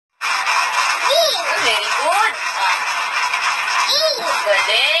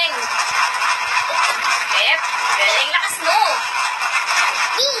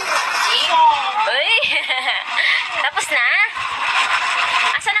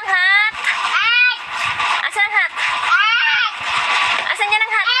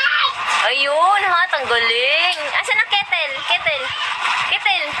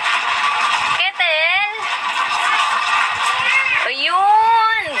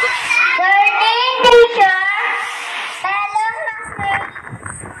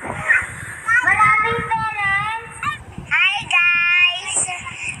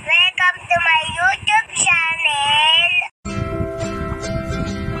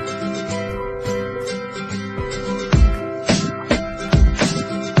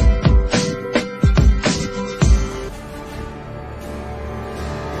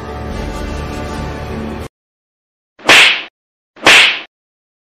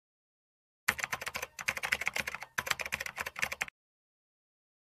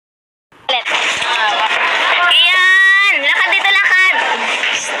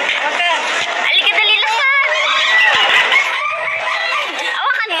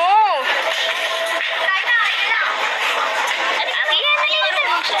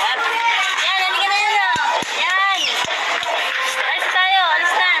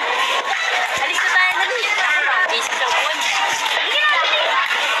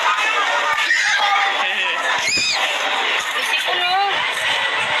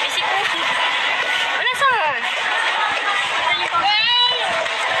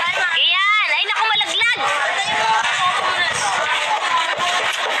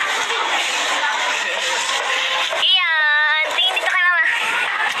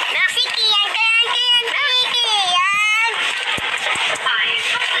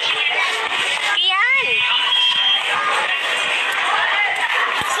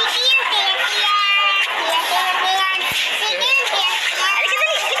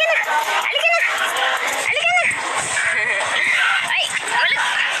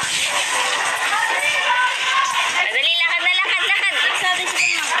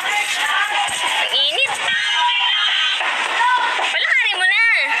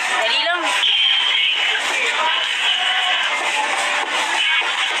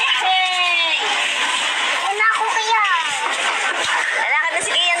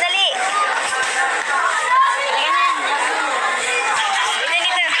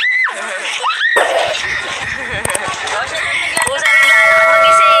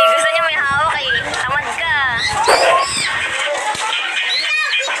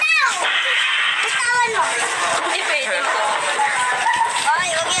Bitawan mo. Hindi pwede mo. Ay,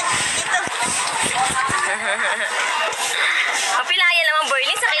 huwag yan. Dito. Mapilaya naman,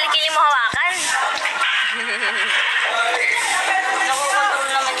 Berlin. Sa kilikili mo hawakan. Nakukontrol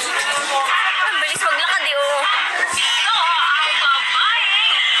naman yun. Ang bilis maglakad eh, oh. Ito ang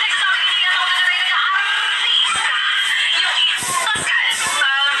babaeng nagsasabing hindi na ako nagkaroon ng artista. Yung isakal.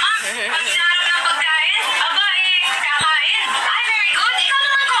 Pag hinahanap ng pagkain, aba kakain. Ay, very good. Ikaw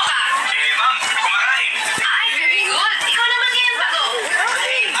naman, Koka. Ma'am, kumakain. Ay, very good. Ikaw naman ngayon, Bago.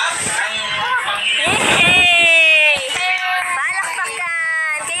 Yay!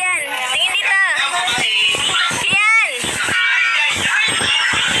 Palakpakan! Kyan, tingin dito. Kyan!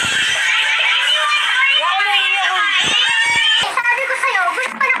 Sabi ko sa'yo,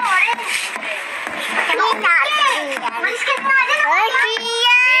 gusto ko na ko rin. Malis ka na din. Ay,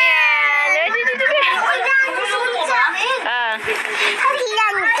 Kyan! gusto sa akin. Ah,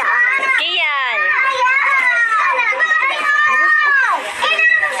 Kyan ka. Kyan!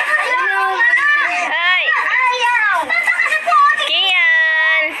 Ay! Ayaw! Basta ka sa puti!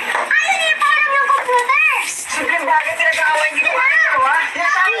 Kyan! Ayaw niya parang yung computer! Simpleng bagay pinag-aaway hindi ko kayo, ha?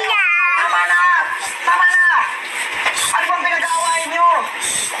 Kaya! Tama na! Tama na! Ano bang pinag-aawayan nyo?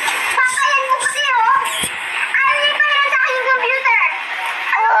 Papayan mo kasi, oh! Ayaw niya parang sa akin yung computer!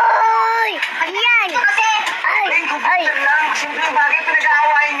 Ay! Ayan! Kasi! Ay! Ay, computer lang. Simpleng bagay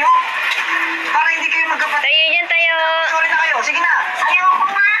pinag-aawayan nyo. Para hindi kayo magkapatid. Tayo dyan tayo! Sorry na kayo. Sige na. Ayoko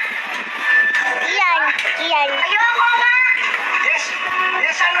nga! Iyan! Iyan! Ayoko nga! Yes!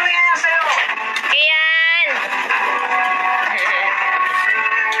 Yes, ano nangyayari sa'yo? Kyan!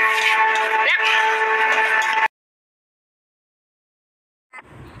 Nak!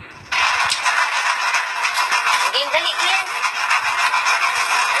 Game, dali, Kyan!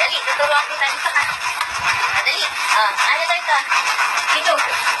 Dali, tuturuan kita dito ka. Dali. Ano to ito? Dito.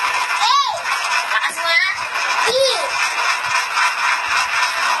 Hey! Lakas mo ha. E!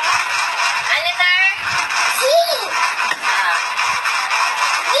 Ano letter? C! Ah.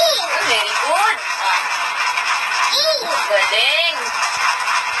 E! Very good. E! Galing.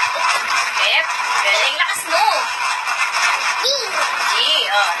 F. Galing. Lakas mo. E! G.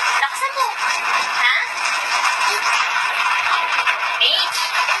 Lakasan mo. Ha? H.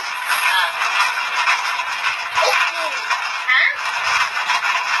 Ha?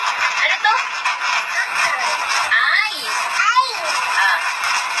 Ano to? I. Ay! Ah.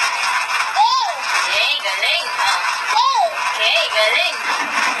 Eh! J. Galing. Eh! K. Galing.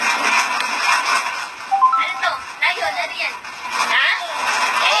 Ano to? Tayo. Ano yan? Ha?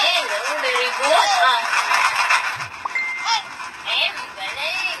 N. Very good. M.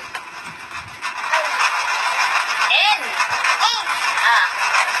 Galing. N.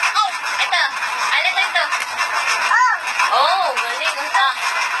 Ito. Ano to? Oh! Oh, galing.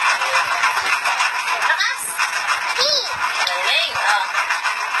 Lakas. E! Galing.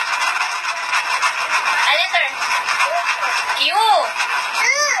 Ano letter? Q.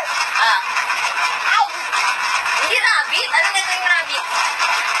 Ay! Hindi rabbit. Ano letter yung rabbit?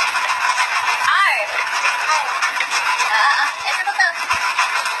 R. Ito to.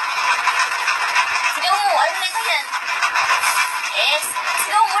 Sigaw mo. Ano letter yan? S.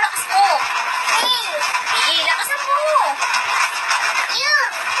 Sigaw mo. Lakas mo. E! B. Lakasan mo. U! U.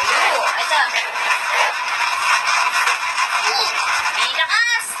 Ito. E! B.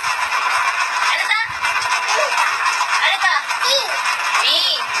 Lakas. Ano ta? Ano ta? E! B.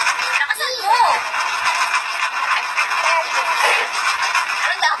 Lakasan mo.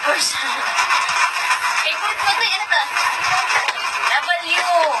 Anong dappers? Favorite mo to. Ano ta? W.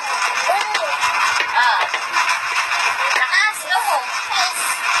 Lakas. Sigaw mo.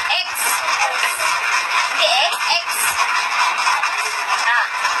 X. Hindi X. X.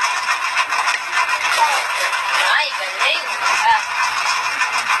 Ay, galing.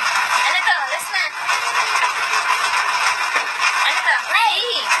 Ano to? Last na. Ano to?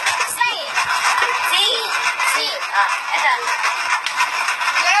 C. C. C. Ito.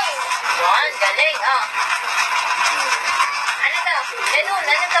 Yun, galing. Ano to? Ganun.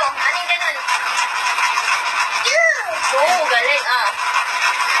 Ano to? Ano yung ganun? Oo, galing.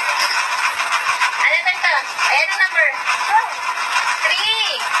 Ano to? Ayan ang number. 3.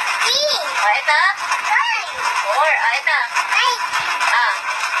 Ito. 4. Ito.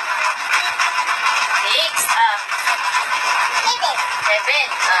 6. 7.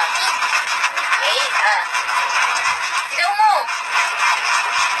 8. Sigaw mo.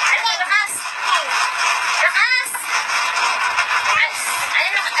 Ano to? Lakas. Lakas. Ano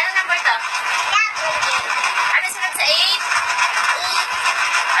number to? Ano sunod sa 8?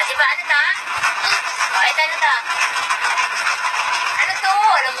 Diba? Ano to? Ito, ano to? Ano to?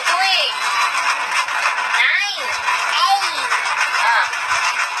 Alam mo to?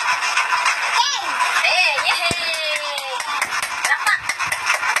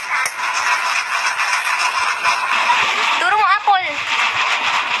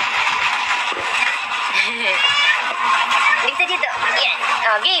 dito. Yan.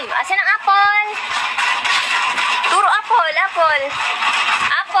 Oh, game. Asan ang apple? Turo apple, apple.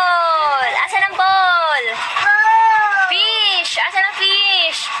 Apple. Asan ang ball? Fish. Asan ang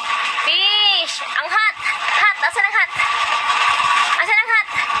fish? Fish. Ang hat. Hat. Asan ang hat? Asan ang hat?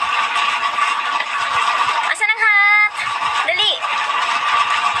 Asan ang hat? Dali.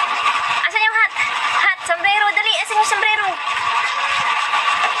 Asan yung hat? Hat. Sombrero. Dali. Asan yung sombrero?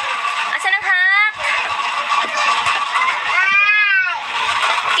 Asan ang hat?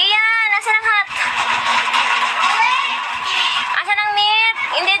 Kyan. Asan ang hat? Asan ang milk?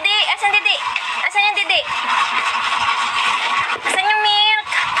 Yung didi. Asan didi? Asan yung didi? Asan yung milk?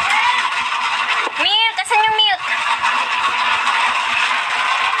 Milk. Asan yung milk?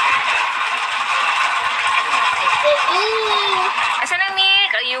 Asan ang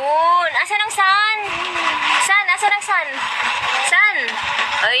milk? Ayun. Asan ang sun? Sun. Asan ang sun? Sun.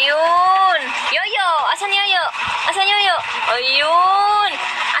 Ayun. Yoyo. Asan yoyo? Asan yoyo? Ayun.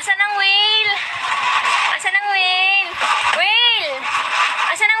 Asan ang whale? Asan ang whale? Whale.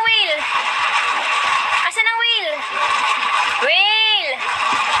 Asan ang whale? Asan ang whale? Whale.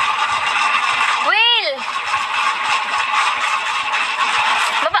 Whale.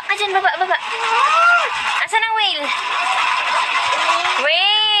 Baba ka dyan. Baba. Baba. Asan ang whale?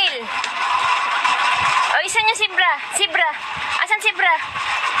 Whale. O, isan yung zebra. Zebra. Asan zebra?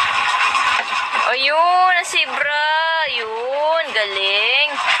 Ayun, ang zebra. Ayun, galing.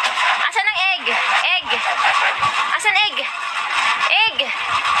 Asan ang egg? Egg. Asan egg? Egg.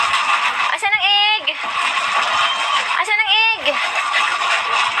 Asan ang egg? Asan ang egg?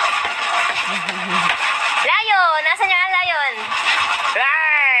 Lion. Asan yung lion?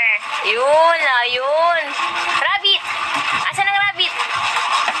 Rawr. Ayun, lion. Rabbit. Asan ang rabbit?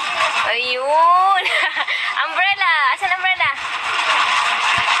 Ayun. Umbrella. Asan umbrella?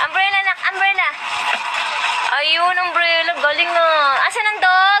 Umbrella, nak. Umbrella. Ayun, umbrella. Galing na. Asan ang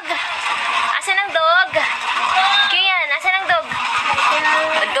dog? Asan ang dog? Kyan, asan ang dog?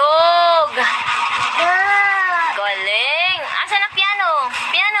 Dog. Galing. Asan ang piano?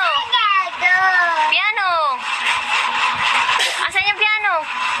 Piano. Piano. Asan yung piano?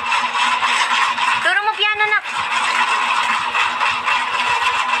 Turo mo piano, nak.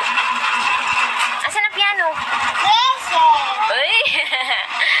 Asan ang piano? Uy!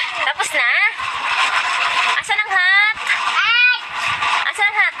 Tapos na? Asan ang hat? Asan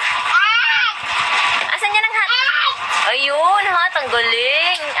ang hat? Asan yan ang hat? Ayun, hat. Ang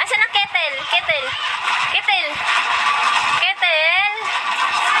galing. Asan ang kettle? Kettle. Kettle. Kettle.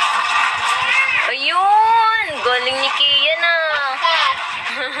 Ayun. Galing ni Kyan ah.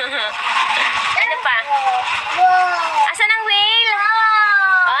 Ano pa? Asan ang whale? Oh,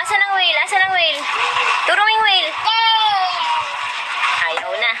 asan ang whale? Asan ang whale? Turo mo yung whale.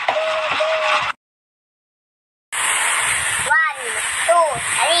 Ayaw na. 1, 2,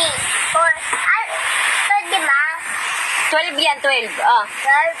 3, 4. Ay, ito, di ba? 12 yan, 12. Oh. 12,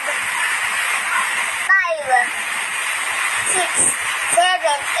 5, 6, 7,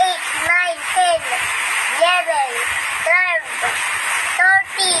 8, 9, 10, 11, 12,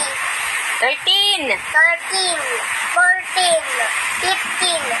 13, 13. 13, 14,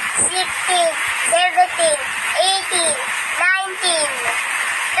 15, 16, 17, 18, 19,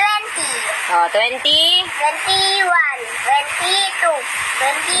 20, Oh, 20. 21, 22,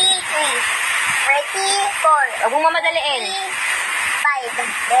 23, 24, Huwag mong mamadaliin. 25,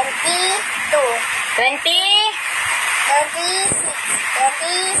 22, 20. 26,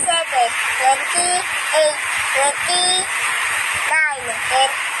 27, 28, 29,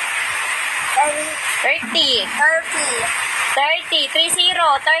 30. 30, 30. 30. 30. 30,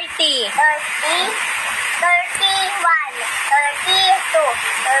 31, 32,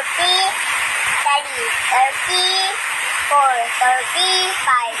 33, 34,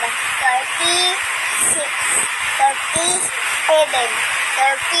 35, 36, 37,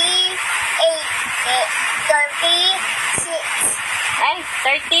 38, 36, Ay,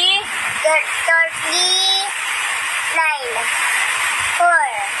 30. 39, 4.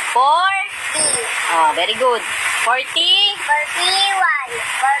 40, Oh, very good. 40. 41,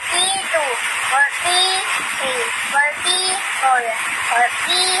 42, 43, 44,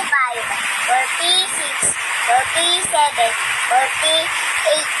 45, 46, 47,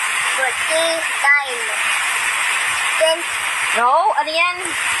 48, 49, 20, No, ano yan?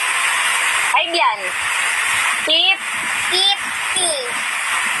 5 yan. 50. 50,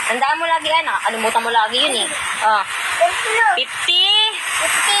 Tandaan mo lagi yan. Nakakalimutan mo lagi yun eh. Oh. 50. 51,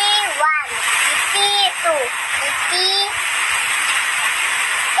 52,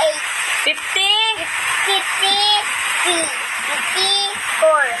 58, 50. 53, 54,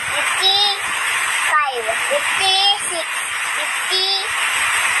 55, 56,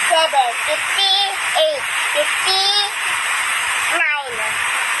 58, 59.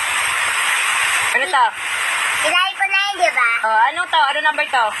 Ano to? Sinabi ko na yun, di ba? Oh, ano to? Ano number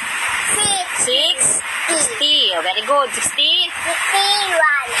to? 6, 60. Oh, very good. 60. 61, 62,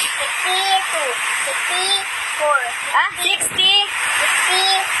 64, Ah, 60. 63,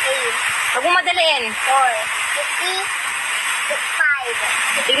 Huwag mo madaliin. 4,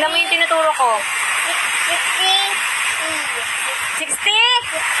 55, Tignan mo yung tinuturo ko. 63, 60.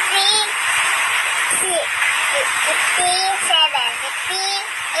 56, 57,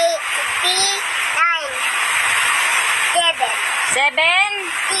 58, 59, 70.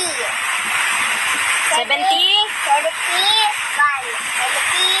 71,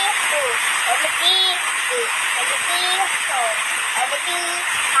 72, 73, 74,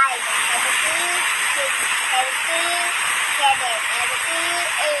 75, 76, 77,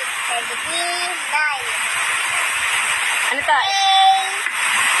 78, 79, Ano to? 80,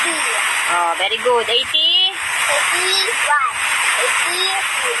 Oh, very good. 80. 81, 82,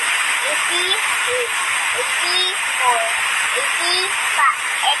 83, 84,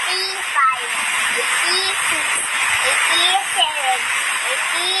 85, 86, 87,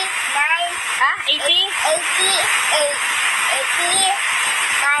 89, Ah, 80. 88,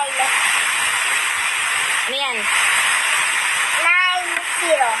 89, Ano yan? 90,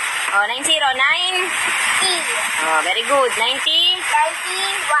 Oh, 90. 9. Oh, very good. 90. 91, 92,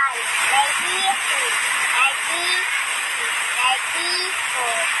 93,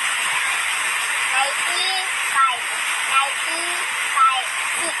 94, 95,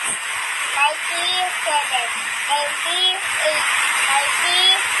 96, 97, 98,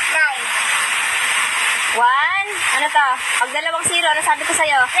 99, 1. Ano to? Pag dalawang zero, ano sabi ko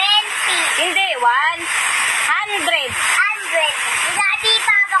sa'yo? 20, Hindi. 100. 100. Dati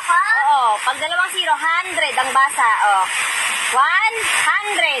papa ko? Oo. Pag dalawang zero, 100 ang basa. Oh.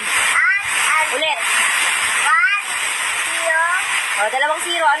 100. Ulit. 1, 0, Oh, dalawang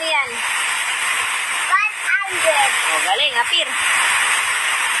zero. Ano yan? 100. Oh, galing. Apir.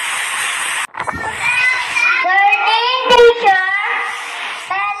 13 teacher.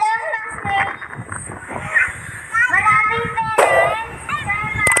 Pelong Maxwell. Maraming parents.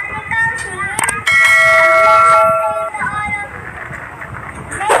 Maraming counseling.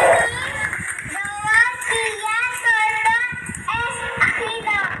 Noah, Kyan, Sorta, S.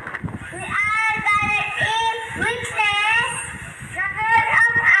 Aquino. We are gathered in witness the birth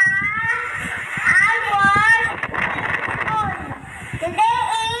of our word. Today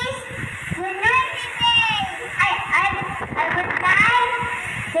is University Day. I would like to thank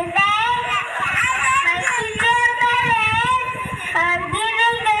my teacher parents for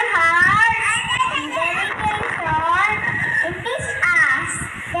giving their hearts and dedication to teach us.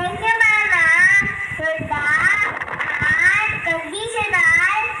 Thank you, Mama, for the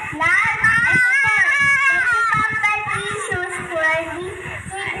unconditional love and support. Thank you, Papa Jesus, for this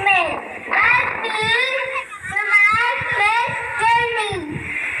treatment. Happy to my first journey.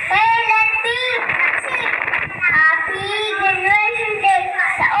 Hey, let's sing. Happy Graduation Day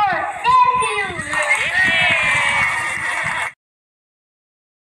sa all. Thank you.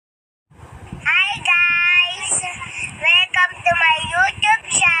 Hi guys! Welcome to my YouTube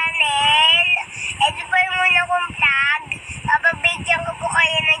channel. Ito po yung muna kong vlog. Papabigyan ko po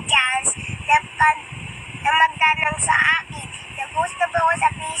kayo ng chance na magtanong sa akin. Nag-post na po ako sa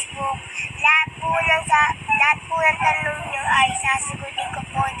Facebook. Lahat po ng tanong nyo ay sasagutin ko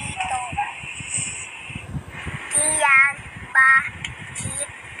po dito. Kyan,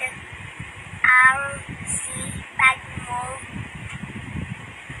 bakit ang sipag mo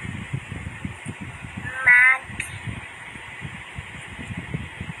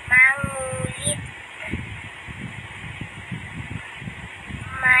mangulit?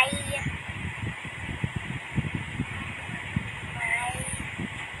 May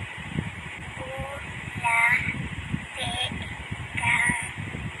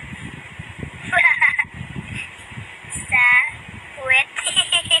sa puwet.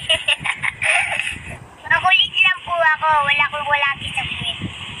 Makulit lang po ako. Wala akong bulati sa puwet.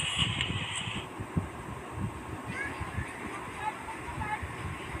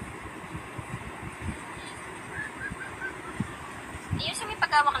 Ayun, may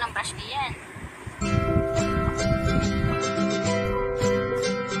pagkawak ng brush diyan.